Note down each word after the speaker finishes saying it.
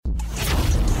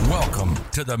Welcome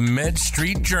to the Med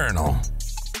Street Journal.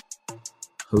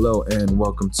 Hello and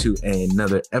welcome to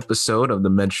another episode of the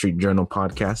Med Street Journal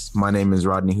podcast. My name is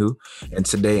Rodney Hu, and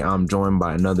today I'm joined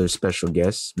by another special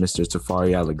guest, Mr.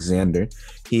 Tafari Alexander.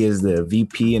 He is the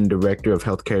VP and Director of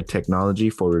Healthcare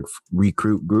Technology for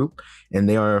Recruit Group, and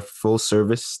they are a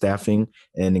full-service staffing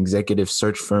and executive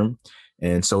search firm.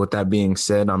 And so with that being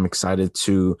said, I'm excited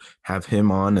to have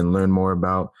him on and learn more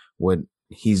about what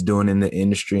he's doing in the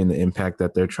industry and the impact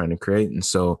that they're trying to create. And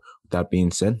so with that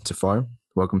being said, Tafari,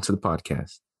 welcome to the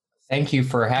podcast. Thank you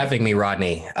for having me,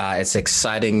 Rodney. It's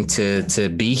exciting to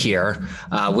be here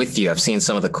with you. I've seen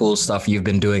some of the cool stuff you've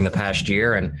been doing the past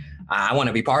year, and I want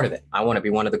to be part of it. I want to be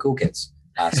one of the cool kids.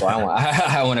 So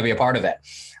I want to be a part of it.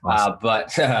 Awesome. But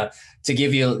to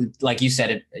give you, like you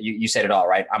said it, you said it all,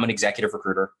 right? I'm an executive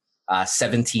recruiter,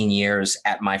 17 years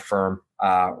at my firm,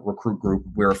 Recruit Group.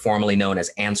 We were formerly known as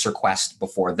AnswerQuest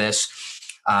before this.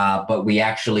 But we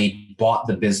actually bought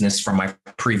the business from my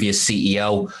previous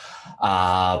CEO.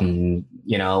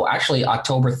 Actually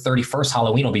October 31st,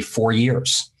 Halloween will be 4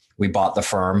 years. We bought the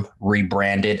firm,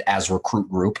 rebranded as Recruit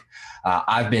Group.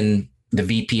 I've been the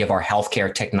VP of our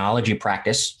healthcare technology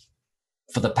practice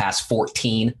for the past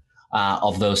 14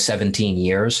 of those 17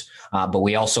 years. But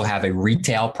we also have a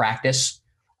retail practice.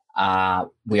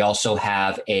 We also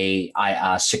have a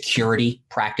security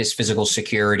practice, physical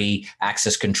security,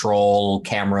 access control,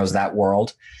 cameras, that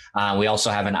world. We also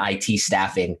have an IT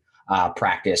staffing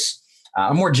practice,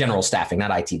 a more general staffing,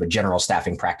 not IT, but general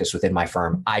staffing practice within my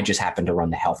firm. I just happen to run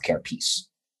the healthcare piece.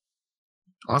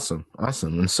 Awesome.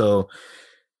 And so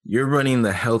you're running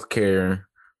the healthcare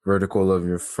vertical of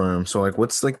your firm. So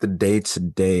what's the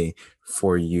day-to-day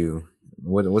for you?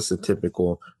 What's the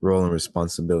typical role and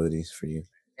responsibilities for you?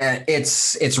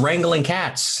 It's wrangling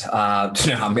cats.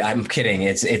 I'm kidding.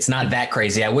 It's not that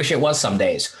crazy. I wish it was some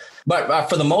days, but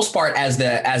for the most part, as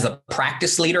a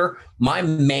practice leader, my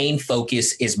main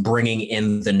focus is bringing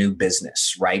in the new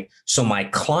business, right? So my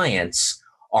clients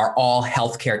are all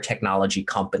healthcare technology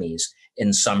companies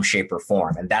in some shape or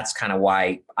form. And that's kind of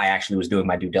why I actually was doing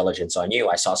my due diligence on you.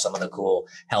 I saw some of the cool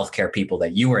healthcare people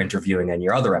that you were interviewing in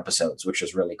your other episodes, which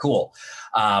was really cool.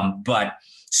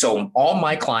 So all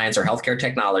my clients are healthcare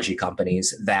technology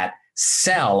companies that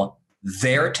sell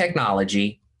their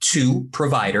technology to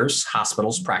providers,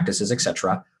 hospitals, practices, et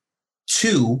cetera,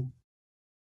 to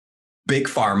big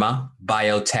pharma,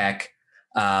 biotech,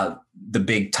 the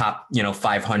big top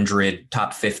 500,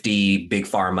 top 50 big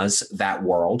pharmas, that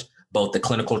world, both the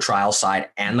clinical trial side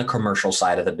and the commercial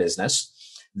side of the business.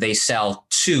 They sell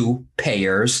to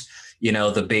payers,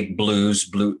 the big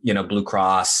Blue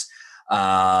Cross,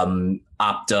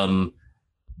 Optum,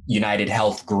 United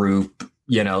Health Group,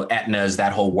 Aetna's,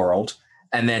 that whole world.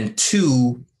 And then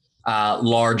to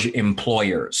large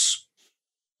employers,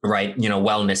 right?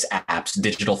 Wellness apps,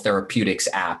 digital therapeutics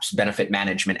apps, benefit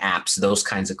management apps, those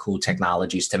kinds of cool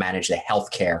technologies to manage the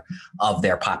healthcare of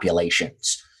their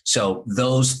populations. So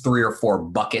those 3 or 4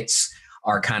 buckets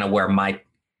are kind of where my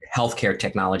healthcare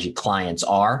technology clients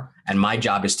are. And my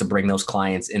job is to bring those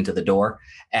clients into the door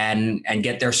and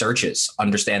get their searches,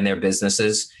 understand their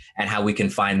businesses and how we can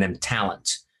find them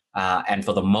talent. And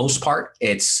for the most part,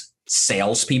 it's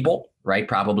salespeople, right?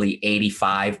 Probably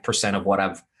 85% of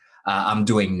what I'm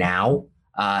doing now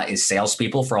is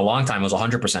salespeople. For a long time, it was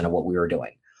 100% of what we were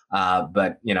doing.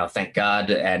 But thank God.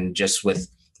 And just with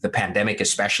the pandemic,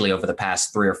 especially over the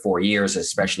past 3 or 4 years,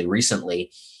 especially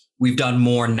recently, we've done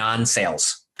more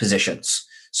non-sales positions.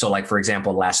 So for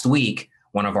example, last week,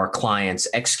 one of our clients,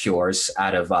 XCures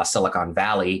out of Silicon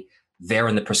Valley, they're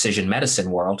in the precision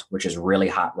medicine world, which is really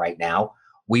hot right now.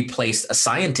 We placed a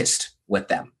scientist with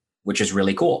them, which is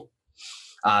really cool.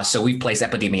 So we've placed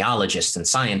epidemiologists and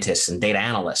scientists and data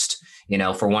analysts.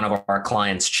 For one of our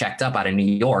clients checked up out of New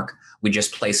York, we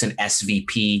just placed an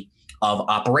SVP of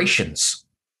operations.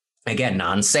 Again,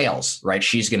 non-sales, right?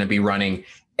 She's going to be running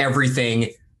everything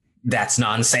that's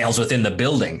non-sales within the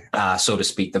building, so to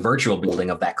speak, the virtual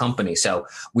building of that company. So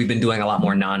we've been doing a lot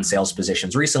more non-sales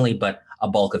positions recently, but a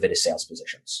bulk of it is sales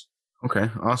positions.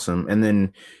 Okay, awesome. And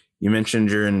then you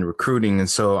mentioned you're in recruiting. And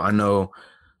so I know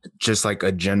just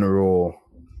a general,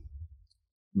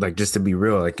 just to be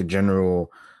real, a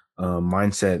general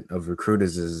mindset of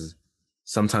recruiters is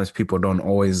sometimes people don't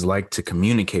always like to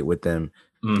communicate with them.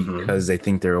 Because they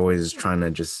think they're always trying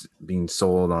to just being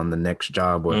sold on the next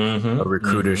job, or a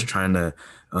recruiter's trying to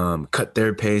cut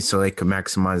their pay so they can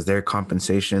maximize their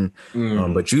compensation.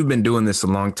 But you've been doing this a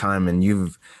long time, and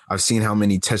I've seen how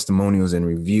many testimonials and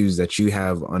reviews that you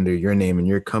have under your name and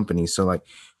your company. So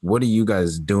what are you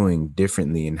guys doing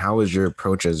differently, and how is your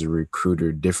approach as a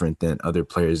recruiter different than other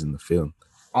players in the field?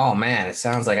 Oh man, it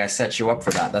sounds like I set you up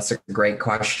for that. That's a great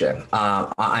question.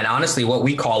 And honestly, what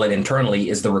we call it internally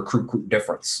is the recruit group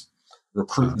difference.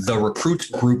 The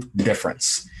recruit group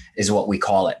difference is what we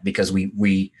call it, because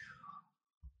we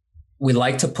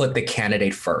like to put the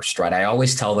candidate first, right? I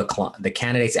always tell the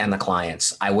candidates and the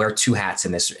clients, I wear two hats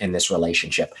in this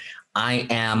relationship. I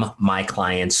am my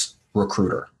client's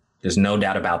recruiter. There's no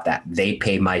doubt about that. They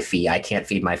pay my fee. I can't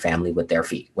feed my family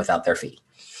without their fee.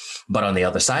 But on the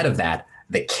other side of that,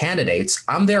 the candidates,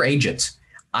 I'm their agent.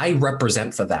 I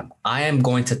represent for them. I am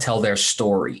going to tell their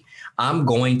story. I'm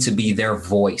going to be their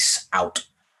voice out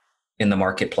in the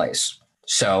marketplace.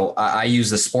 So I use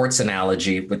the sports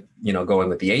analogy with, going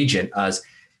with the agent as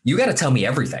you got to tell me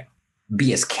everything.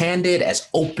 Be as candid, as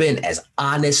open, as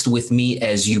honest with me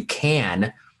as you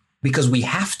can, because we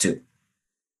have to.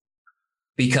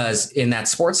 Because in that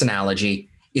sports analogy,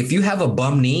 if you have a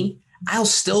bum knee, I'll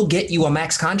still get you a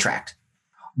max contract.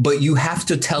 But you have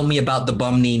to tell me about the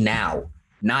bum knee now,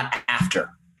 not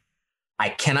after. I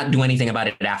cannot do anything about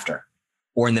it after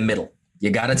or in the middle.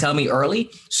 You got to tell me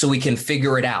early so we can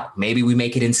figure it out. Maybe we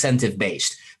make it incentive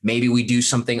based. Maybe we do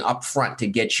something up front to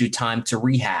get you time to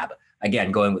rehab.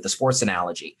 Again, going with the sports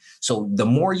analogy. So the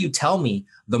more you tell me,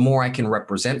 the more I can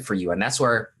represent for you. And that's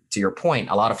where, to your point,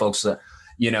 a lot of folks, I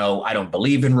don't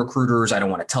believe in recruiters. I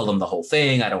don't want to tell them the whole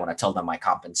thing. I don't want to tell them my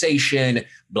compensation,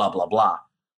 blah, blah, blah.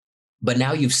 But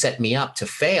now you've set me up to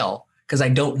fail because I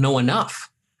don't know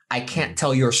enough. I can't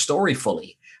tell your story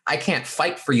fully. I can't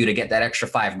fight for you to get that extra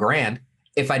 $5,000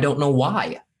 if I don't know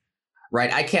why,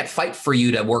 right? I can't fight for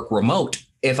you to work remote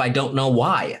if I don't know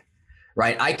why,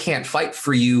 right? I can't fight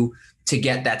for you to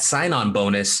get that sign-on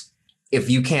bonus if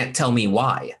you can't tell me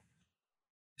why.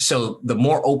 So the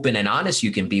more open and honest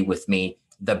you can be with me,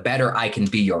 the better I can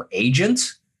be your agent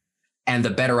and the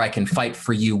better I can fight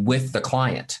for you with the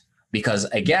client. Because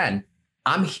again,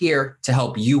 I'm here to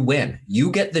help you win.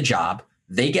 You get the job,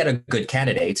 they get a good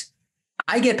candidate,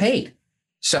 I get paid.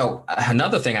 So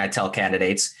another thing I tell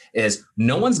candidates is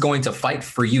no one's going to fight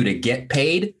for you to get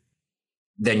paid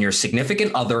than your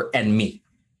significant other and me,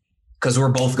 because we're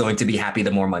both going to be happy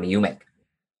the more money you make.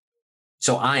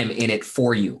 So I am in it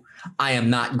for you. I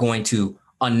am not going to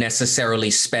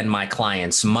unnecessarily spend my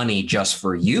client's money just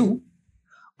for you.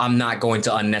 I'm not going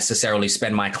to unnecessarily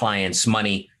spend my client's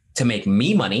money to make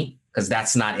me money, because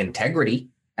that's not integrity.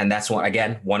 And that's what,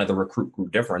 again, one of the recruit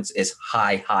group difference is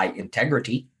high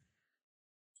integrity.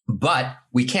 But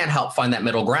we can't help find that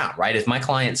middle ground, right? If my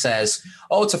client says,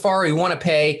 oh, Tafari, we want to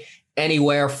pay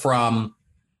anywhere from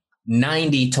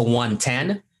 90 to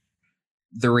 110.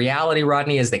 The reality,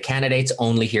 Rodney, is the candidates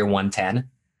only hear 110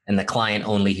 and the client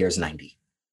only hears 90.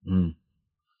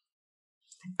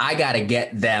 I got to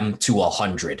get them to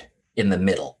 100 in the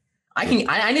middle. I need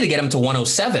to get them to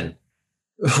 107,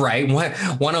 right?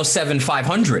 107,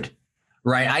 500,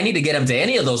 right? I need to get them to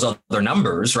any of those other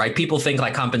numbers, right? People think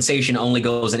like compensation only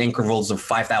goes in intervals of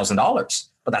 $5,000,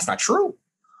 but that's not true,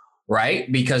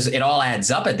 right? Because it all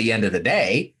adds up at the end of the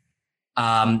day.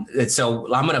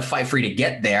 So I'm going to fight for you to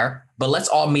get there, but let's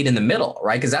all meet in the middle,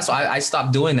 right? Because that's why I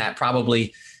stopped doing that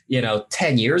probably,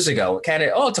 10 years ago.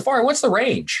 Candidate, oh, Tafari, what's the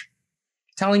range?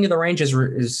 Telling you the range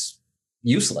is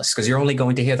useless because you're only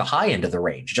going to hear the high end of the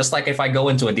range. Just like if I go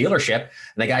into a dealership and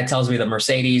the guy tells me the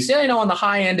Mercedes, on the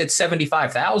high end, it's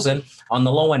 75,000. On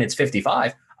the low end, it's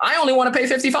 55. I only want to pay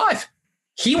 55.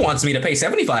 He wants me to pay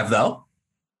 75 though.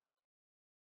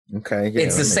 Okay. Yeah,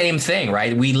 it's the same thing,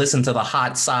 right? We listen to the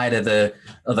hot side of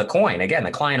the coin. Again,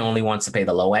 the client only wants to pay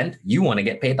the low end. You want to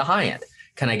get paid the high end.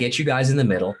 Can I get you guys in the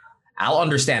middle? I'll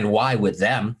understand why with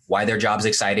them, why their job's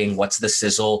exciting. What's the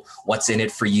sizzle? What's in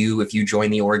it for you? If you join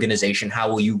the organization, how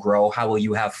will you grow? How will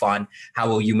you have fun? How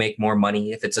will you make more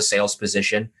money if it's a sales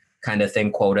position kind of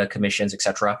thing, quota, commissions,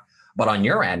 etc. But on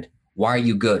your end, why are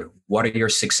you good? What are your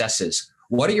successes?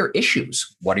 What are your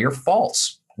issues? What are your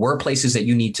faults? Where are places that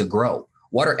you need to grow?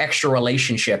 What are extra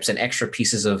relationships and extra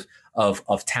pieces of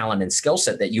talent and skill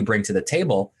set that you bring to the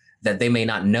table that they may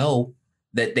not know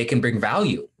that they can bring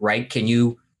value, right?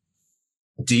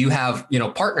 Do you have,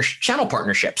 channel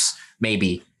partnerships,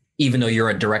 maybe, even though you're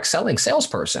a direct selling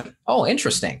salesperson? Oh,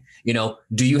 interesting.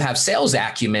 Do you have sales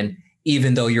acumen,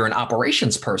 even though you're an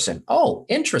operations person? Oh,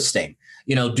 interesting.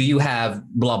 Do you have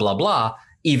blah, blah, blah,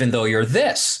 even though you're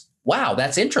this? Wow,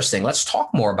 that's interesting. Let's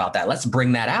talk more about that. Let's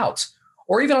bring that out.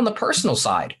 Or even on the personal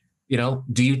side, do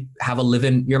you have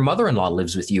your mother-in-law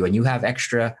lives with you and you have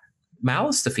extra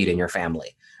mouths to feed in your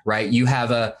family, right? You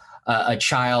have a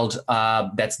child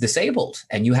that's disabled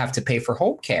and you have to pay for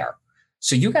home care.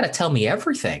 So you got to tell me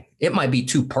everything. It might be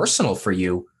too personal for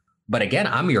you, but again,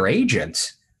 I'm your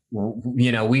agent.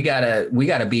 We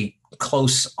gotta be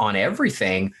close on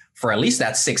everything, for at least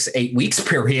that 6-8 weeks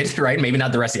period, right? Maybe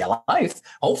not the rest of your life,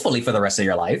 hopefully for the rest of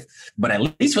your life, but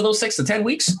at least for those 6 to 10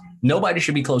 weeks, nobody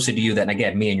should be closer to you than,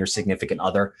 again, me and your significant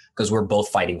other, because we're both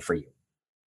fighting for you.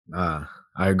 I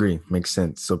agree. Makes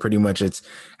sense. So pretty much it's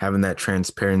having that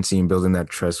transparency and building that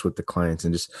trust with the clients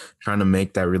and just trying to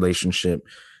make that relationship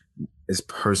as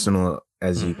personal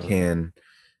as you can,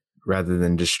 rather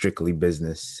than just strictly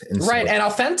business. And right. And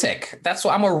authentic. That's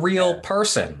why I'm a real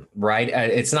person, right?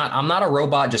 I'm not a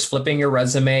robot just flipping your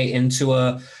resume into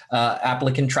a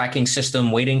applicant tracking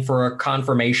system, waiting for a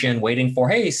confirmation, waiting for,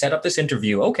 hey, set up this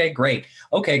interview. Okay, great.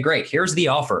 Okay, great. Here's the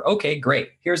offer. Okay, great.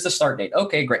 Here's the start date.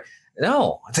 Okay, great.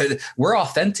 No, we're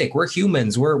authentic. We're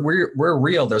humans. We're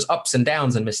real. There's ups and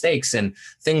downs and mistakes and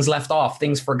things left off,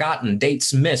 things forgotten,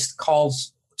 dates missed,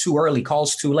 calls too early,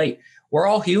 calls too late. We're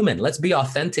all human. Let's be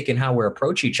authentic in how we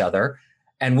approach each other,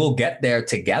 and we'll get there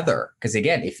together. Because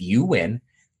again, if you win,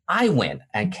 I win.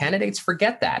 And candidates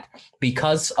forget that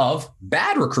because of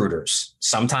bad recruiters.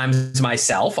 Sometimes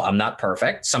myself, I'm not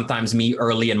perfect. Sometimes me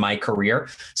early in my career.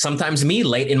 Sometimes me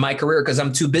late in my career because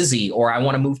I'm too busy, or I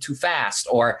want to move too fast,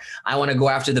 or I want to go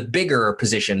after the bigger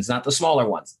positions, not the smaller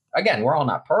ones. Again, we're all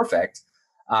not perfect,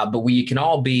 but we can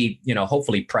all be,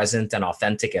 hopefully present and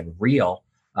authentic and real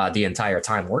the entire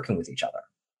time working with each other.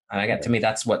 And again, to me,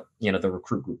 that's what, the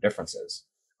recruit group difference is.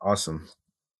 Awesome.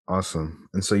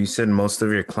 And so you said most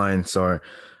of your clients are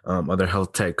other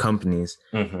health tech companies.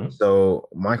 Mm-hmm. So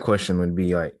my question would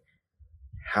be like,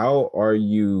 how are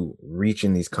you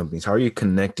reaching these companies? How are you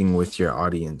connecting with your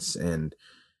audience? And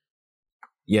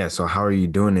so how are you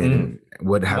doing it? And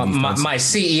what have you done? My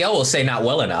CEO will say not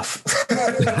well enough,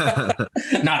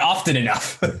 not often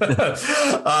enough.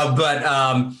 But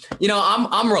I'm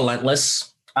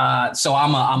relentless. So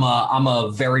I'm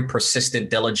a very persistent,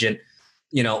 diligent,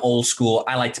 old school.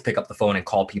 I like to pick up the phone and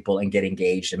call people and get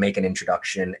engaged and make an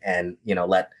introduction and,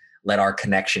 let our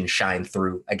connection shine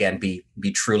through. Again, be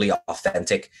truly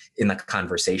authentic in the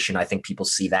conversation. I think people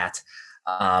see that.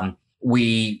 I've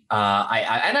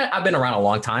been around a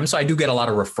long time, so I do get a lot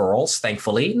of referrals,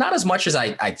 thankfully, not as much as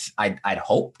I'd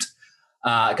hoped.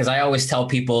 Because I always tell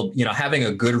people, having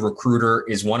a good recruiter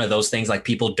is one of those things like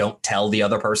people don't tell the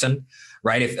other person,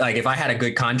 right? If I had a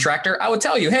good contractor, I would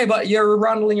tell you, hey, but you're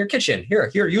running your kitchen. Here,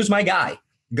 use my guy.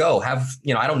 Go I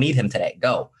don't need him today.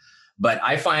 Go. But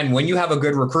I find when you have a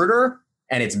good recruiter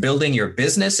and it's building your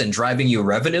business and driving you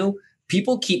revenue,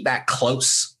 people keep that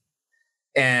close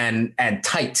and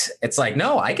tight. It's like,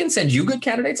 no, I can send you good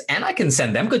candidates and I can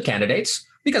send them good candidates,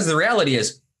 because the reality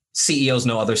is CEOs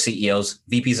know other CEOs,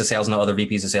 VPs of sales know other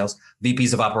VPs of sales,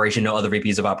 VPs of operation know other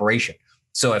VPs of operation.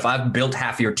 So if I've built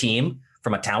half your team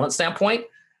from a talent standpoint,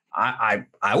 I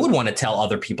would want to tell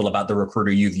other people about the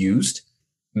recruiter you've used.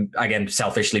 Again,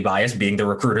 selfishly biased, being the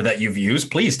recruiter that you've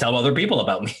used, please tell other people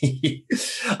about me.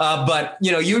 But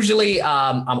usually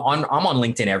I'm on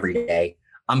LinkedIn every day.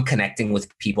 I'm connecting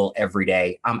with people every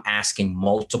day. I'm asking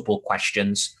multiple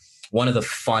questions. One of the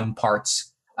fun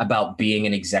parts about being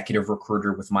an executive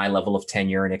recruiter with my level of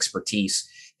tenure and expertise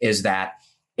is that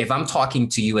if I'm talking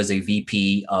to you as a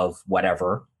VP of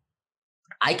whatever,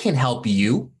 I can help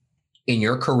you in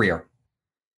your career,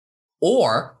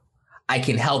 or I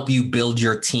can help you build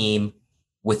your team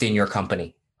within your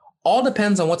company. All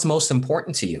depends on what's most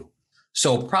important to you.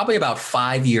 So probably about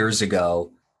 5 years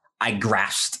ago, I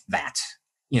grasped that,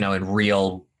 in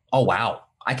real, oh, wow,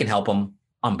 I can help them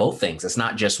on both things. It's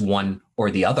not just one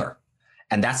or the other.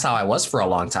 And that's how I was for a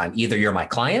long time. Either you're my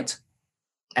client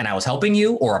and I was helping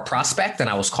you, or a prospect and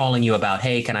I was calling you about,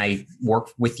 hey, can I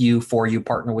work with you, for you,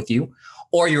 partner with you?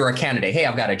 Or you're a candidate. Hey,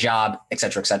 I've got a job, et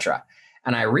cetera, et cetera.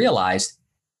 And I realized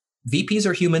VPs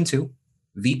are human too.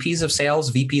 VPs of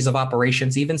sales, VPs of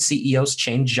operations, even CEOs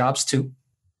change jobs too.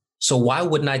 So why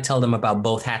wouldn't I tell them about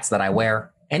both hats that I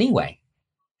wear anyway?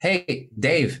 Hey,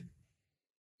 Dave,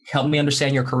 help me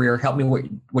understand your career. Help me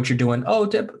what you're doing. Oh,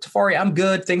 Tafari, I'm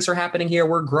good. Things are happening here.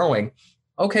 We're growing.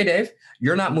 Okay, Dave,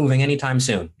 you're not moving anytime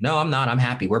soon. No, I'm not. I'm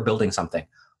happy. We're building something.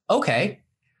 Okay,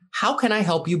 how can I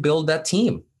help you build that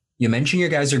team? You mentioned your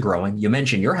guys are growing. You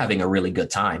mentioned you're having a really good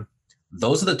time.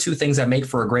 Those are the two things that make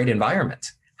for a great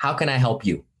environment. How can I help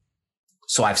you?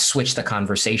 So I've switched the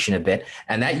conversation a bit,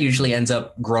 and that usually ends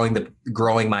up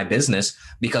growing my business,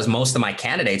 because most of my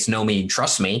candidates know me and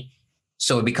trust me.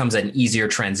 So it becomes an easier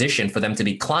transition for them to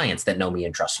be clients that know me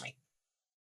and trust me.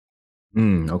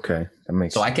 Okay. That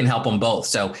makes sense. I can help them both.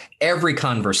 So every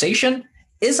conversation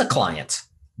is a client,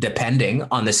 depending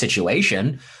on the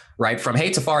situation, right? From,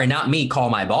 hey, Tafari, not me, call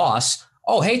my boss.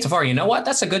 Oh, hey, Tafari, you know what?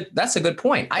 That's a good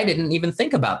point. I didn't even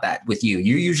think about that with you.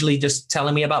 You're usually just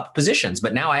telling me about positions,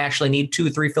 but now I actually need 2 or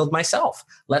 3 filled myself.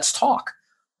 Let's talk,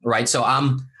 right? So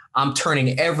I'm I'm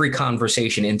turning every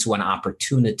conversation into an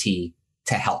opportunity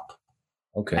to help.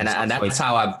 Okay. And that's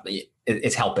how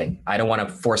it's helping. I don't want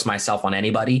to force myself on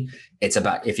anybody. It's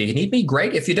about, if you need me,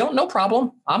 great. If you don't, no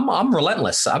problem. I'm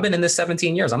relentless. I've been in this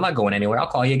 17 years. I'm not going anywhere. I'll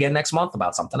call you again next month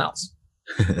about something else.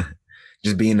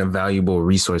 Just being a valuable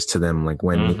resource to them, like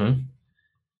when. Mm-hmm.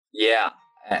 Yeah.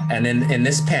 And in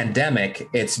this pandemic,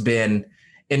 it's been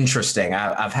interesting.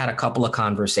 I've had a couple of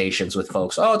conversations with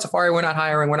folks. Oh, Tafari, we're not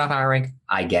hiring.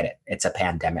 I get it. It's a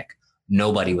pandemic.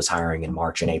 Nobody was hiring in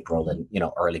March and April and,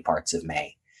 early parts of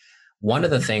May. One of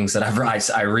the things that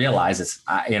I realize is,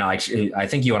 I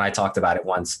think you and I talked about it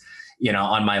once,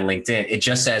 on my LinkedIn. It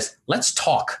just says, let's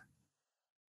talk.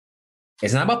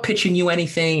 It's not about pitching you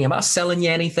anything, about selling you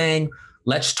anything.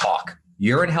 Let's talk.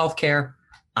 You're in healthcare.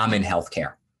 I'm in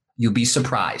healthcare. You'd be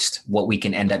surprised what we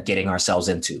can end up getting ourselves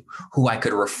into, who I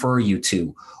could refer you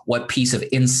to, what piece of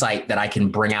insight that I can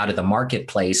bring out of the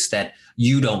marketplace that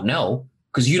you don't know,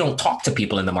 because you don't talk to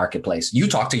people in the marketplace. You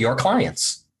talk to your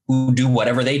clients who do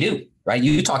whatever they do, right?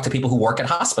 You talk to people who work at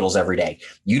hospitals every day.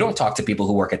 You don't talk to people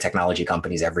who work at technology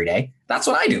companies every day. That's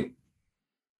what I do.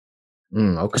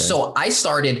 Okay. So I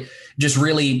started just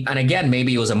really, and again,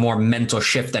 maybe it was a more mental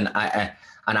shift than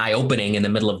an eye-opening in the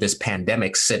middle of this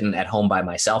pandemic, sitting at home by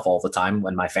myself all the time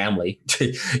when my family,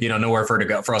 nowhere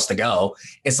for us to go.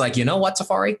 It's like, you know what,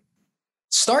 Tafari?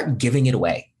 Start giving it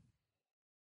away.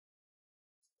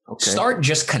 Okay. Start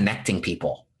just connecting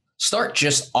people. Start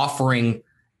just offering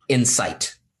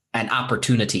insight and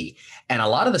opportunity. And a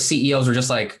lot of the CEOs are just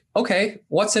like, okay,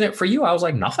 what's in it for you? I was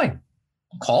like, nothing.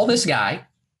 Call this guy.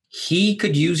 He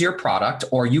could use your product,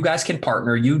 or you guys can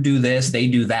partner. You do this, they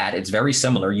do that. It's very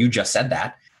similar. You just said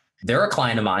that. They're a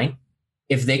client of mine.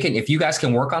 If you guys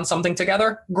can work on something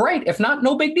together, great. If not,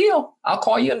 no big deal. I'll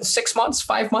call you in 6 months,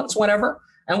 5 months, whatever,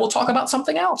 and we'll talk about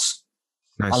something else.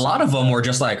 Nice. A lot of them were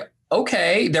just like,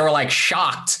 okay. They were like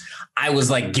shocked. I was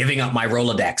like giving up my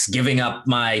Rolodex, giving up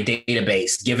my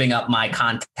database, giving up my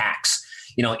contacts,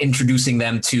 introducing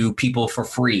them to people for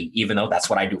free, even though that's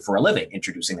what I do for a living,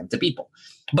 introducing them to people.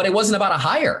 But it wasn't about a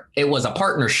hire. It was a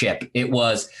partnership. It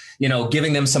was,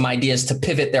 giving them some ideas to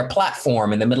pivot their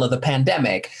platform in the middle of the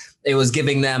pandemic. It was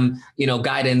giving them,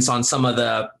 guidance on some of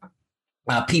the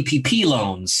PPP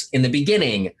loans in the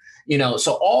beginning,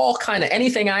 so all kind of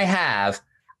anything I have,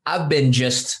 I've been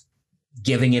just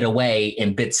giving it away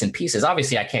in bits and pieces.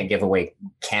 Obviously, I can't give away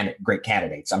great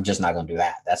candidates. I'm just not going to do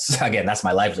that. That's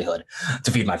my livelihood,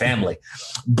 to feed my family.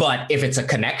 But if it's a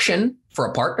connection for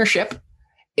a partnership,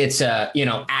 it's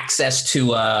access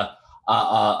to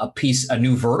a piece, a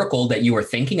new vertical that you were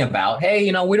thinking about.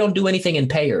 Hey, we don't do anything in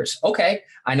payers. Okay,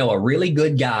 I know a really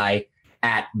good guy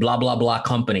at blah blah blah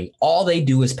company. All they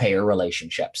do is payer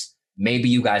relationships. Maybe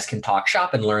you guys can talk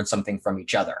shop and learn something from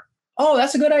each other. Oh,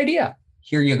 that's a good idea.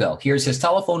 Here you go. Here's his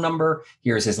telephone number.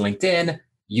 Here's his LinkedIn.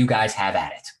 You guys have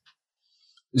at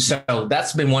it. So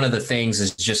that's been one of the things,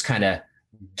 is just kind of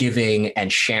giving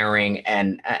and sharing.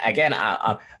 And again,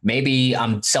 maybe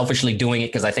I'm selfishly doing it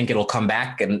because I think it'll come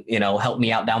back and, help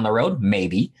me out down the road.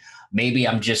 Maybe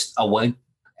I'm just awake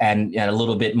and a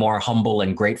little bit more humble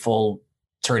and grateful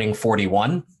turning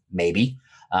 41. Maybe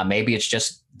it's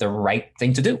just the right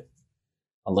thing to do.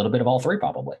 A little bit of all three,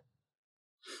 probably.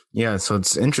 Yeah. So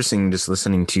it's interesting just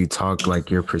listening to you talk, like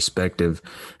your perspective,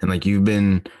 and like you've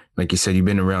been, like you said, you've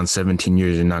been around 17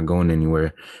 years and not going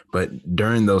anywhere. But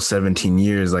during those 17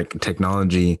 years, like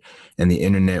technology and the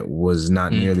internet was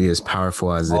not nearly as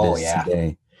powerful as it is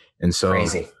today. And so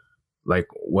crazy. Like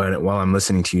while I'm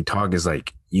listening to you talk, is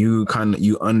like you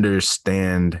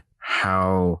understand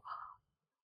how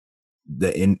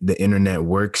the internet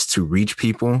works to reach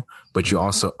people, but you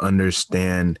also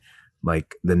understand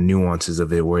like the nuances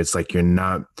of it, where it's like you're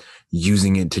not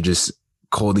using it to just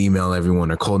cold email everyone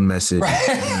or cold message.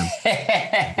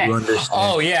 Right. You understand.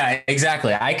 Oh yeah,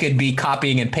 exactly. I could be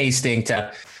copying and pasting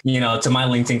to my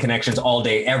LinkedIn connections all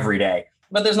day, every day,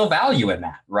 but there's no value in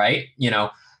that, right?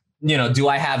 Do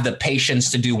I have the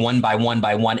patience to do one by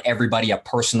one, everybody a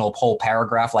personal whole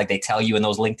paragraph like they tell you in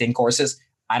those LinkedIn courses?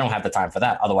 I don't have the time for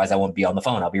that. Otherwise I won't be on the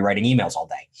phone. I'll be writing emails all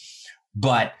day.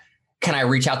 But can I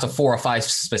reach out to 4 or 5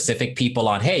 specific people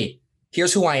on, hey,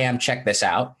 here's who I am. Check this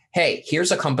out. Hey,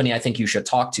 here's a company I think you should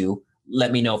talk to.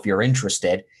 Let me know if you're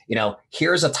interested.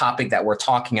 Here's a topic that we're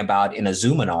talking about in a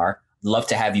Zoominar. Love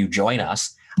to have you join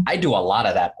us. I do a lot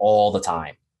of that all the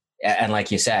time. And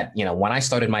like you said, when I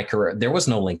started my career, there was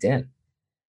no LinkedIn.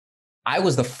 I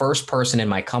was the first person in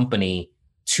my company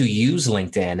to use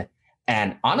LinkedIn.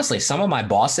 And honestly, some of my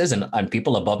bosses and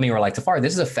people above me were like, Tafari,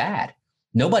 this is a fad.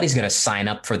 Nobody's going to sign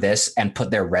up for this and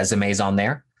put their resumes on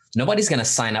there. Nobody's going to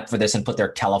sign up for this and put their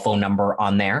telephone number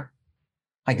on there.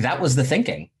 Like that was the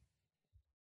thinking.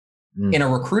 in a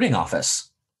recruiting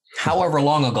office. However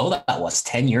long ago that was,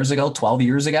 10 years ago, 12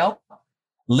 years ago.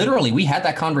 Literally, we had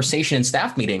that conversation in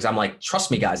staff meetings. I'm like,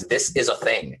 trust me, guys, this is a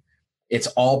thing. It's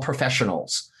all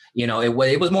professionals. You know,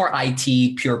 it was more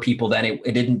IT, pure people then.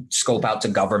 It didn't scope out to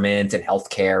government and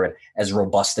healthcare and as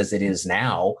robust as it is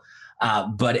now.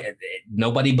 But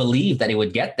nobody believed that it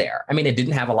would get there. I mean, it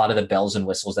didn't have a lot of the bells and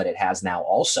whistles that it has now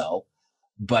also.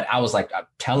 But I was like, I'm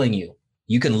telling you,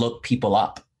 you can look people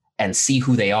up and see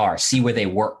who they are, see where they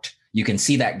worked. You can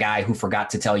see that guy who forgot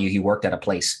to tell you he worked at a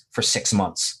place for 6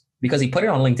 months because he put it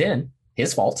on LinkedIn.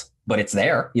 His fault, but it's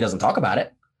there. He doesn't talk about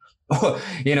it.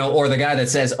 You know, or the guy that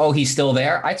says, oh, he's still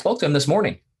there. I spoke to him this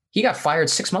morning. He got fired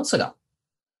 6 months ago.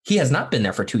 He has not been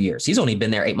there for 2 years. He's only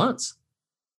been there 8 months.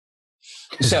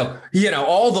 So, you know,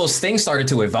 all those things started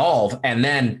to evolve, and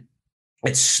then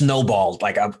it snowballed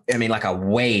like a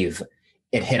wave.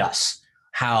 It hit us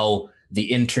how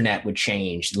the internet would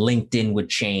change, LinkedIn would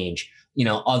change, you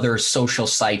know, other social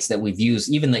sites that we've used,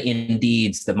 even the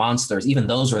Indeeds, the Monsters, even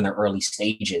those were in their early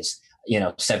stages, you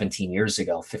know, 17 years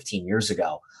ago, 15 years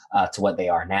ago. To what they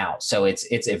are now. So it's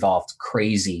evolved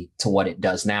crazy to what it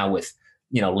does now with,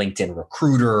 you know, LinkedIn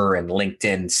Recruiter and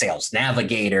LinkedIn Sales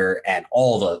Navigator and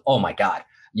all the, oh my God,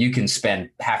 you can spend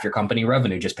half your company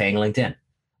revenue just paying LinkedIn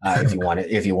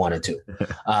if you wanted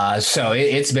to. So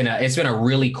it's been a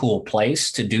really cool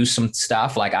place to do some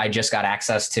stuff. Like I just got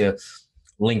access to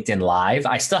LinkedIn Live.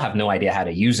 I still have no idea how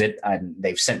to use it.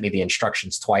 They've sent me the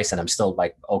instructions twice and I'm still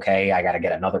like, okay, I got to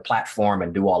get another platform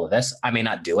and do all of this. I may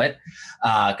not do it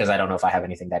because I don't know if I have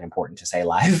anything that important to say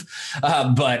live.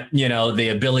 But, you know, the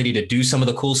ability to do some of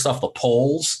the cool stuff, the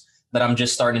polls that I'm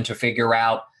just starting to figure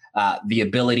out, the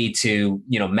ability to,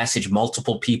 you know, message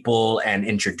multiple people and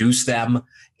introduce them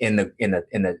in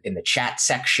the chat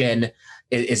section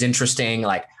is interesting.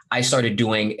 Like I started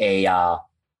doing an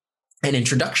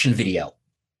introduction video.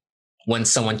 When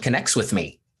someone connects with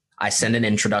me, I send an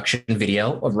introduction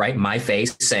video of my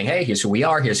face saying, hey, here's who we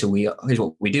are. Here's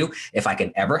what we do. If I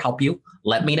can ever help you,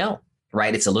 let me know,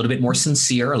 right? It's a little bit more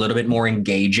sincere, a little bit more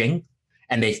engaging.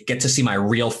 And they get to see my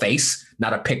real face,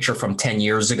 not a picture from 10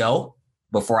 years ago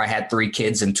before I had 3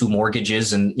 kids and 2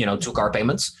 mortgages and, you know, 2 car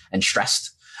payments and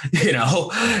stressed, you know,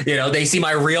 they see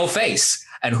my real face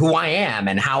and who I am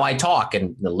and how I talk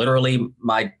and literally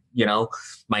my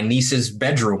niece's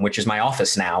bedroom, which is my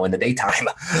office now in the daytime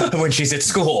when she's at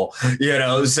school, you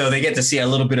know, so they get to see a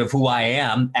little bit of who I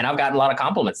am. And I've gotten a lot of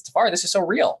compliments. Tafari, this is so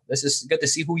real. This is good to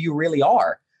see who you really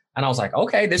are. And I was like,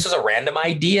 okay, this is a random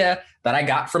idea that I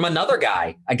got from another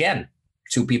guy. Again,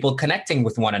 2 people connecting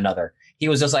with one another. He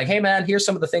was just like, hey man, here's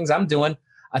some of the things I'm doing.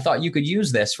 I thought you could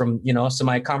use this from, you know, some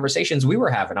of my conversations we were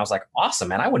having. I was like, awesome,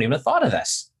 man. I wouldn't even have thought of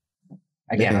this.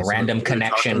 Again, a random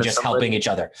connection, just helping each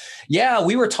other. Yeah,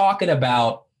 we were talking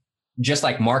about just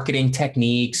like marketing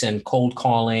techniques and cold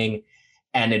calling.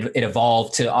 And it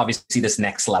evolved to obviously this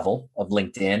next level of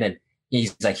LinkedIn. And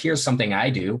he's like, here's something I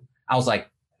do. I was like,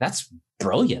 that's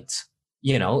brilliant.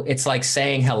 You know, it's like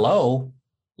saying hello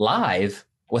live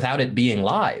without it being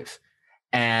live.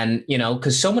 And, you know,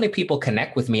 because so many people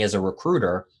connect with me as a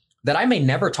recruiter that I may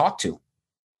never talk to,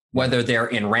 whether they're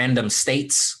in random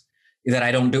states that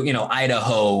I don't do, you know,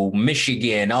 Idaho,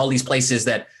 Michigan, all these places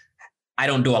that I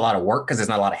don't do a lot of work because there's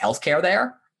not a lot of healthcare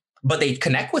there, but they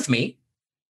connect with me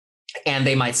and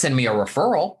they might send me a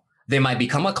referral. They might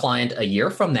become a client a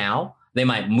year from now. They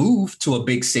might move to a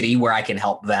big city where I can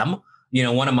help them. You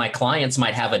know, one of my clients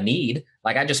might have a need.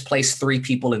 Like I just placed 3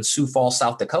 people in Sioux Falls,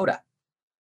 South Dakota.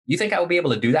 You think I would be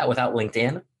able to do that without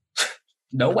LinkedIn?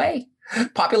 No way.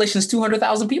 Population is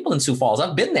 200,000 people in Sioux Falls.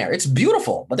 I've been there. It's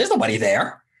beautiful, but there's nobody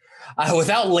there.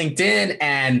 Without LinkedIn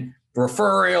and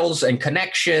referrals and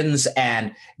connections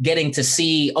and getting to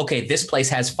see, okay, this place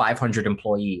has 500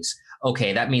 employees.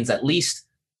 Okay, that means at least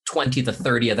 20 to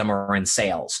 30 of them are in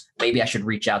sales. Maybe I should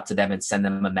reach out to them and send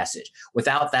them a message.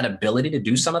 Without that ability to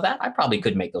do some of that, I probably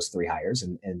could make those 3 hires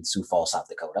in Sioux Falls, South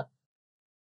Dakota.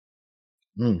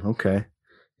 Okay.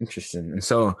 Interesting. And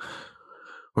so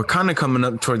we're kind of coming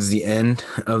up towards the end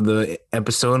of the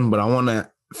episode, but I want to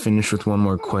finish with one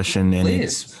more question. And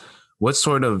Please. What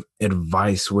sort of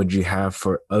advice would you have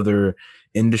for other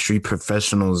industry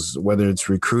professionals, whether it's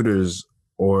recruiters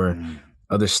or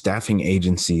other staffing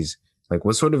agencies? Like,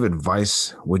 what sort of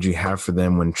advice would you have for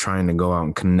them when trying to go out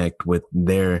and connect with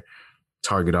their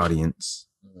target audience?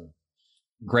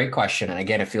 Great question. And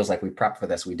again, it feels like we prepped for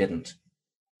this. We didn't.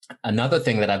 Another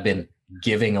thing that I've been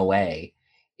giving away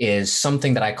is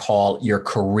something that I call your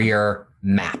career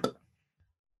map.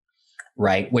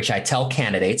 Right? Which I tell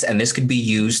candidates, and this could be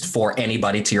used for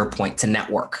anybody to your point to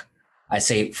network. I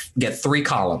say, get 3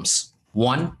 columns.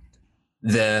 1,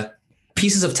 the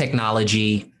pieces of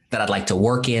technology that I'd like to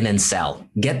work in and sell.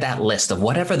 Get that list of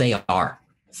whatever they are.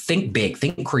 Think big,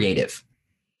 think creative.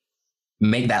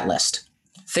 Make that list.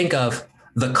 Think of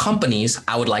the companies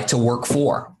I would like to work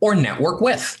for or network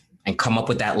with and come up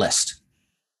with that list.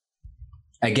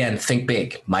 Again, think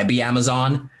big. Might be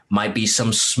Amazon, might be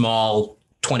some small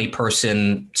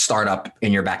 20-person startup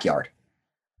in your backyard.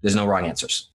 There's no wrong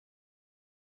answers.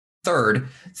 Third,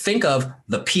 think of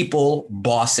the people,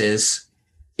 bosses,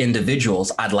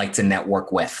 individuals I'd like to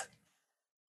network with.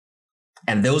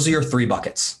 And those are your 3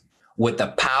 buckets. With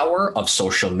the power of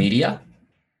social media,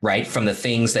 right? From the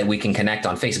things that we can connect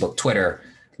on Facebook, Twitter,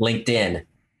 LinkedIn,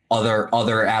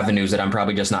 other avenues that I'm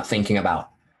probably just not thinking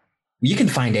about. You can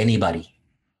find anybody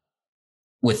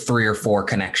with 3 or 4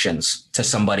 connections to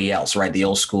somebody else, right? The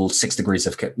old school 6 degrees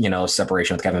of,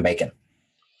 separation with Kevin Bacon,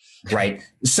 right?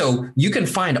 So you can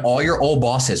find all your old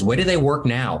bosses. Where do they work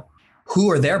now? Who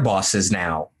are their bosses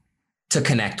now to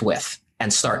connect with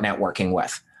and start networking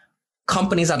with?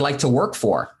 Companies I'd like to work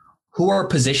for. Who are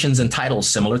positions and titles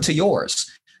similar to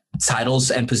yours? Titles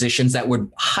and positions that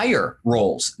would hire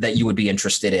roles that you would be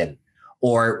interested in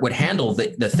or would handle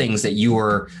the things that you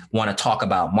want to talk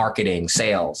about: marketing,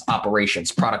 sales,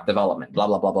 operations, product development, blah,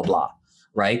 blah, blah, blah, blah,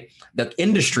 right? The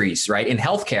industries, right? In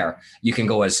healthcare, you can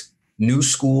go as new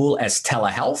school as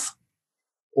telehealth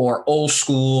or old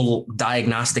school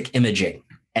diagnostic imaging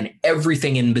and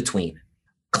everything in between.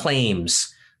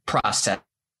 Claims, processing,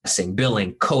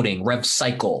 billing, coding, rev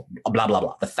cycle, blah, blah,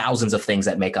 blah. The thousands of things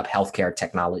that make up healthcare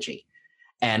technology.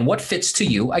 And what fits to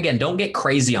you, again, don't get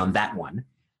crazy on that one,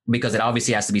 because it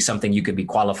obviously has to be something you could be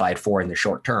qualified for in the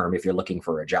short term if you're looking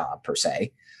for a job per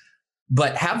se.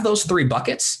 But have those 3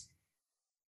 buckets,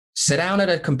 sit down at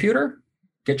a computer,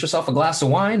 get yourself a glass of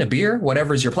wine, a beer,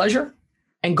 whatever is your pleasure,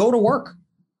 and go to work.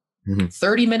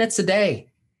 30 minutes a day.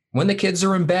 When the kids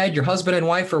are in bed, your husband and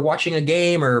wife are watching a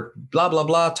game or blah, blah,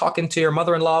 blah, talking to your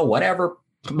mother-in-law, whatever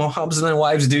husbands and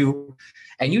wives do.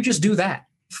 And you just do that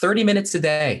 30 minutes a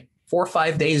day, 4 or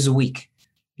 5 days a week,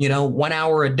 1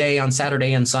 hour a day on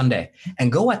Saturday and Sunday, and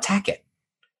go attack it.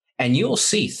 And you'll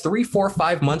see 3, 4,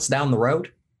 5 months down the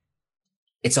road,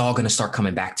 it's all going to start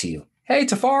coming back to you. Hey,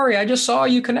 Tafari, I just saw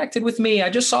you connected with me. I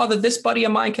just saw that this buddy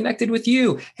of mine connected with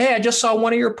you. Hey, I just saw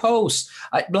one of your posts.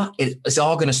 It's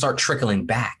all going to start trickling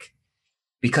back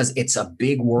because it's a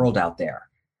big world out there,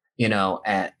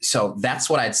 And so that's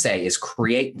what I'd say is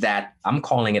create that. I'm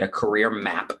calling it a career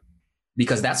map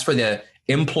because that's for the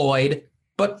employed,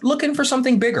 but looking for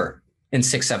something bigger in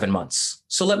 6, 7 months.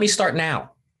 So let me start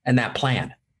now and that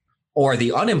plan. Or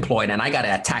the unemployed, and I got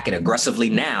to attack it aggressively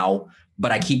now,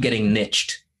 but I keep getting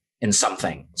niched in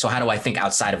something. So how do I think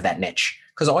outside of that niche?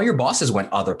 Because all your bosses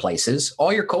went other places.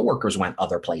 All your coworkers went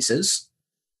other places.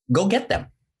 Go get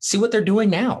them. See what they're doing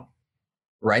now,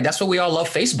 right? That's what we all love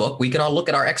Facebook. We can all look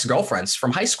at our ex-girlfriends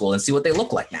from high school and see what they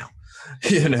look like now.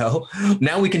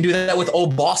 Now we can do that with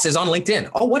old bosses on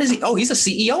LinkedIn. Oh, what is he? Oh, he's a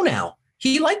CEO now.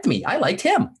 He liked me. I liked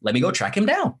him. Let me go track him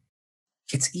down.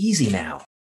 It's easy now,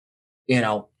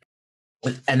 And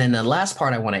then the last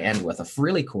part I want to end with a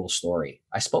really cool story.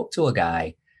 I spoke to a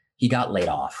guy. He got laid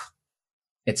off.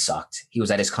 It sucked. He was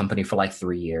at his company for like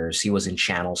 3 years. He was in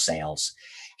channel sales.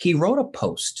 He wrote a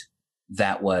post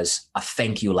that was a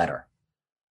thank you letter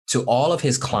to all of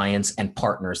his clients and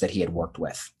partners that he had worked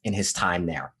with in his time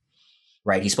there,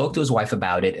 right? He spoke to his wife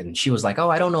about it and she was like, oh,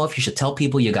 I don't know if you should tell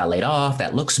people you got laid off.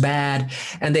 That looks bad.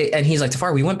 And he's like,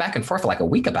 Tafari, we went back and forth for like a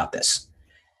week about this.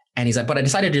 And he's like, but I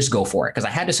decided to just go for it because I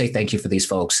had to say thank you for these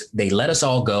folks. They let us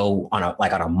all go on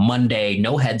a Monday,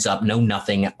 no heads up, no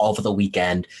nothing over the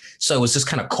weekend. So it was just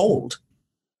kind of cold,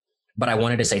 but I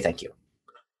wanted to say thank you.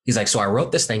 He's like, so I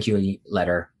wrote this thank you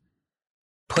letter,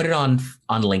 put it on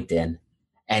LinkedIn.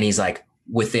 And he's like,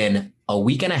 within a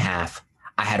week and a half,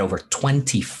 I had over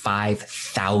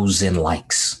 25,000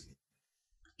 likes.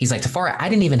 He's like, Tafari, I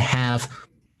didn't even have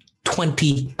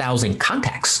 20,000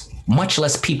 contacts, much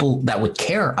less people that would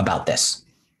care about this.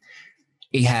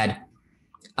 He had,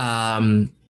 he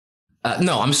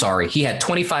had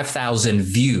 25,000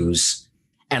 views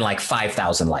and like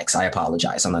 5,000 likes. I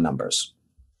apologize on the numbers,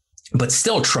 but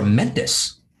still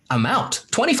tremendous amount.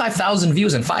 25,000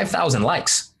 views and 5,000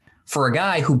 likes for a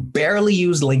guy who barely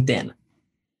used LinkedIn.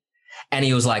 And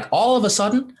he was like, all of a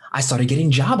sudden, I started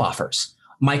getting job offers.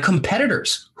 My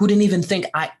competitors who didn't even think,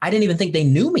 I didn't even think they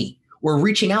knew me, were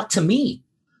reaching out to me.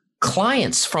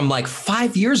 Clients from like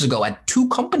 5 years ago at 2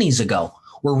 companies ago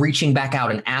were reaching back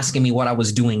out and asking me what I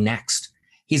was doing next.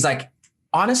 He's like,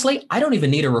 honestly, I don't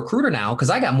even need a recruiter now because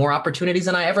I got more opportunities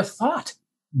than I ever thought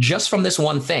just from this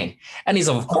one thing. And he's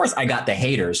like, of course, I got the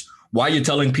haters Why are you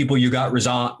telling people you got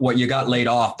you got laid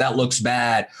off? That looks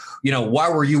bad. Why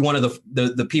were you one of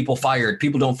the people fired?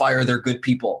 People don't fire their good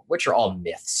people, which are all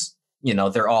myths.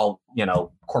 They're all,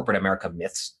 corporate America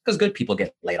myths, because good people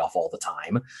get laid off all the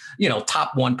time.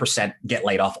 Top 1% get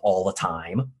laid off all the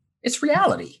time. It's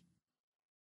reality.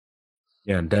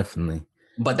 Yeah, definitely.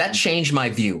 But that changed my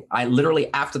view. I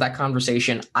literally, after that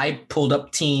conversation, I pulled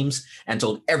up Teams and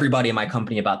told everybody in my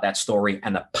company about that story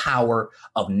and the power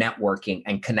of networking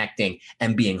and connecting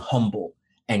and being humble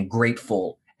and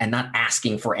grateful and not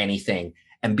asking for anything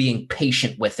and being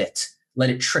patient with it.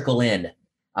 Let it trickle in,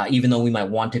 even though we might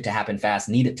want it to happen fast,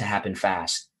 need it to happen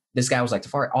fast. This guy was like,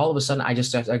 Tafari, all of a sudden, I just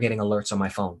started getting alerts on my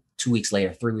phone. 2 weeks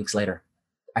later, 3 weeks later,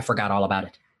 I forgot all about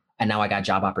it. And now I got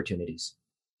job opportunities.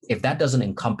 If that doesn't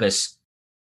encompass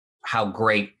how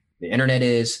great the internet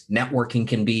is, networking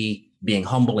can be, being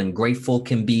humble and grateful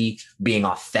can be, being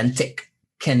authentic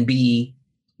can be,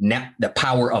 the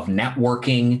power of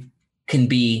networking can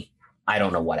be, I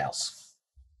don't know what else.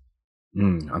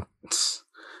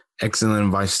 Excellent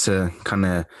advice to kind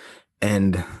of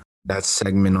end that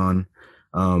segment on.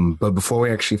 But before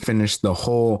we actually finish the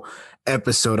whole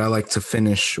episode, I like to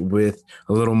finish with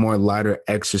a little more lighter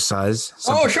exercise.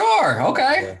 Oh, sure.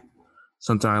 Okay.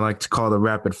 Something I like to call the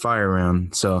rapid fire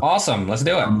round. So awesome. Let's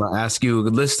do it. I'm going to ask you a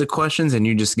list of questions and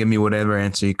you just give me whatever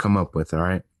answer you come up with. All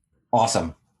right.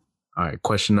 Awesome. All right.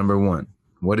 Question number 1.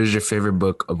 What is your favorite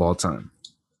book of all time?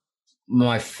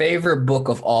 My favorite book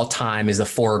of all time is The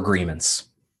 4 Agreements.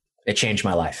 It changed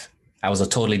my life. I was a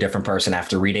totally different person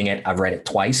after reading it. I've read it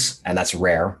twice, and that's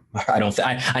rare.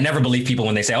 I never believe people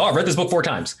when they say, "Oh, I've read this book 4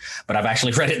 times," but I've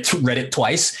actually read it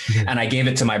twice, and I gave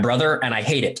it to my brother, and I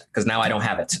hate it because now I don't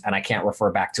have it, and I can't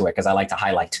refer back to it because I like to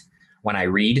highlight when I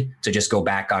read, to just go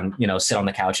back on, sit on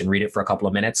the couch and read it for a couple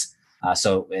of minutes.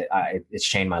 So it's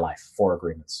changed my life. 4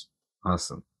 Agreements.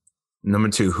 Awesome. Number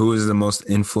 2, who is the most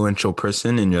influential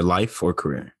person in your life or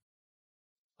career?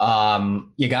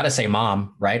 You got to say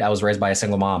mom, right? I was raised by a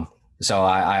single mom. So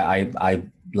I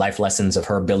life lessons of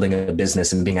her building a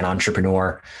business and being an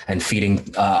entrepreneur and feeding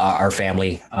our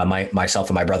family, myself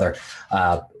and my brother,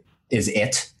 is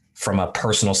it from a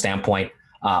personal standpoint.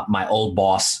 My old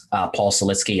boss, Paul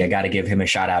Selitsky, I got to give him a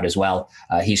shout out as well.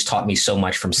 He's taught me so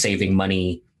much, from saving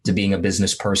money to being a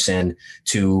business person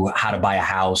to how to buy a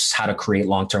house, how to create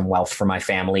long-term wealth for my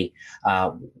family,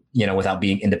 without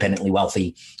being independently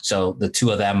wealthy. So the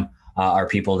two of them are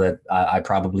people that I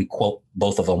probably quote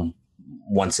both of them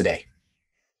once a day.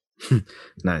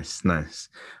 Nice.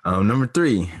 Number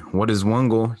 3, what is one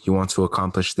goal you want to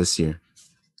accomplish this year?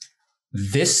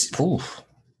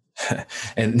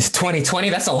 In 2020,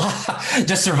 that's a lot.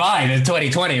 Just survive in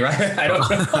 2020, right? I don't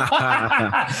know.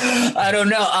 I don't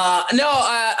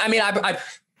know.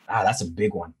 That's a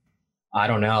big one. I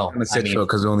don't know.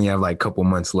 Because we only have like a couple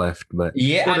months left, but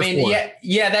yeah,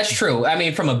 that's true. I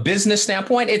mean, from a business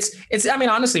standpoint, it's,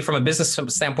 honestly, from a business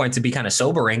standpoint, to be kind of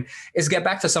sobering is get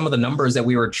back to some of the numbers that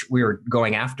we were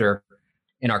going after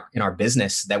in our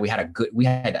business, that we had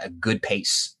a good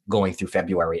pace going through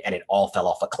February, and it all fell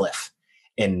off a cliff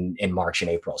in March and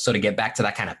April. So to get back to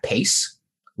that kind of pace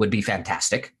would be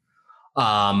fantastic.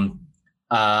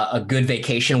 A good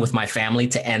vacation with my family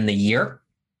to end the year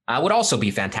would also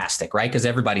be fantastic, right? Because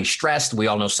everybody's stressed. We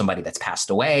all know somebody that's passed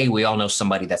away. We all know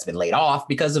somebody that's been laid off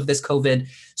because of this COVID.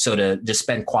 So to just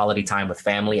spend quality time with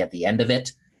family at the end of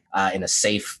it in a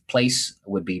safe place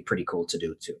would be pretty cool to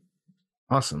do too.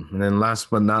 Awesome. And then last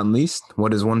but not least,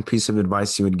 what is one piece of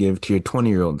advice you would give to your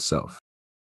 20-year-old self?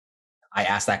 I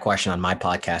asked that question on my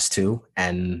podcast too,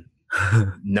 and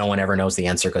no one ever knows the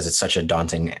answer because it's such a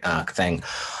daunting thing.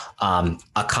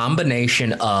 A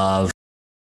combination of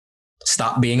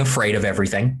stop being afraid of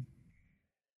everything.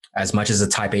 As much as a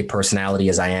type A personality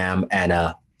as I am, and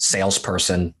a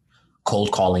salesperson,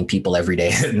 cold calling people every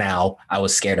day now, I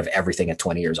was scared of everything at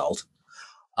 20 years old.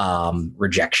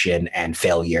 Rejection and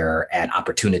failure and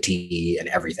opportunity and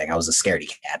everything. I was a scaredy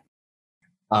cat.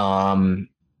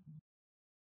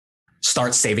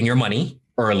 Start saving your money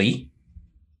early,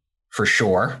 for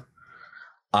sure.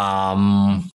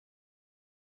 And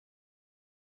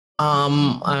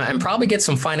probably get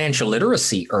some financial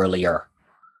literacy earlier,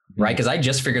 right? Because I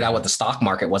just figured out what the stock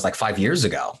market was like 5 years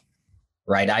ago,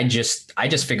 right? I just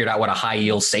figured out what a high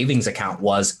yield savings account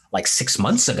was like 6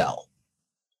 months ago,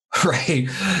 right?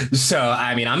 So,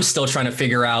 I'm still trying to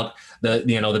figure out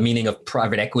the meaning of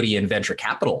private equity and venture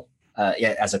capital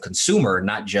as a consumer,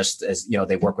 not just as,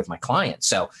 they work with my clients.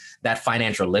 So that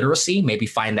financial literacy, maybe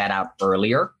find that out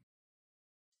earlier,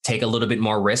 take a little bit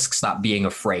more risk, stop being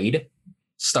afraid,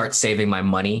 start saving my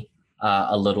money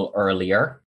a little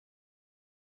earlier.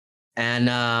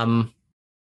 And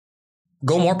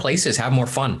go more places, have more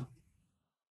fun,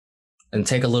 and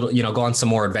take a little, go on some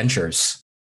more adventures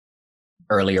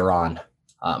earlier on.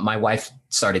 My wife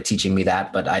started teaching me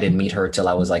that, but I didn't meet her till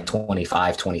I was like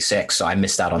 25, 26. So I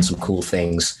missed out on some cool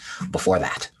things before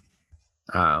that.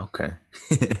 Okay.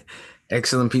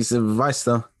 Excellent piece of advice,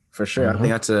 though, for sure. I think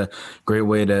that's a great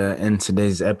way to end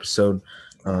today's episode.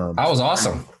 That was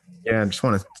awesome. Yeah, I just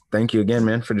want to thank you again,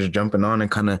 man, for just jumping on and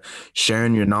kind of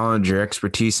sharing your knowledge, your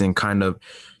expertise, and kind of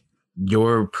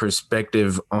your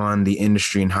perspective on the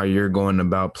industry and how you're going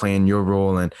about playing your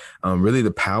role, and really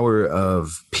the power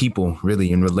of people,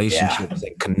 really, in relationships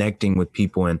and connecting with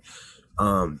people, and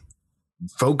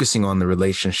focusing on the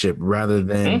relationship rather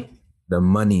than the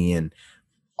money and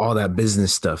all that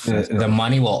business stuff. The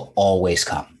money will always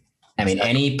come. I mean,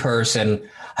 any person,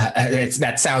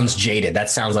 that sounds jaded. That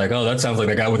sounds like, oh, that sounds like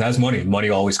the guy who has money. Money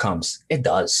always comes. It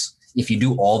does. If you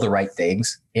do all the right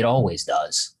things, it always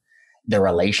does. The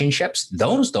relationships,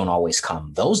 those don't always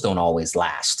come. Those don't always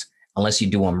last unless you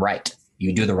do them right.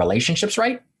 You do the relationships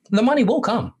right, the money will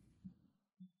come.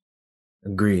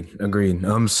 Agreed.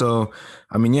 So,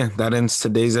 I mean, yeah, that ends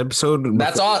today's episode.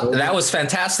 That's all. That was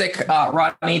fantastic,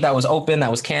 Rodney. That was open.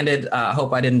 That was candid. I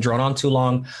hope I didn't drone on too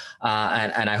long.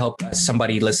 And I hope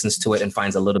somebody listens to it and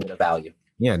finds a little bit of value.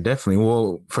 Yeah, definitely.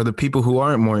 Well, for the people who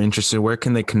aren't more interested, where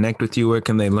can they connect with you? Where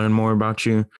can they learn more about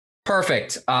you?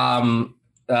 Perfect.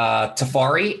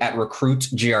 Tafari at Recruit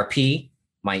GRP.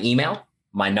 My email,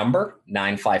 my number,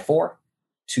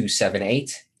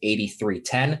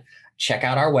 954-278-8310. Check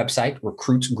out our website,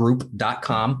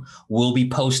 recruitgroup.com. We'll be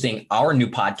posting our new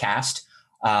podcast,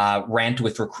 Rant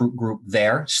with Recruit Group,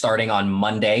 there starting on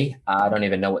Monday. I don't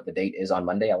even know what the date is on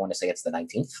Monday. I want to say it's the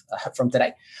 19th from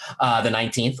today. The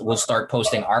 19th, we'll start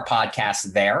posting our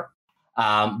podcast there.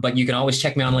 But you can always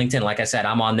check me on LinkedIn. Like I said,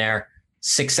 I'm on there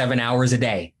 6-7 hours a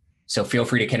day. So feel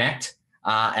free to connect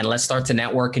and let's start to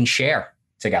network and share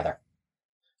together.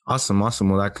 Awesome.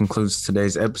 Well, that concludes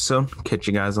today's episode. Catch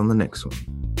you guys on the next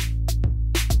one.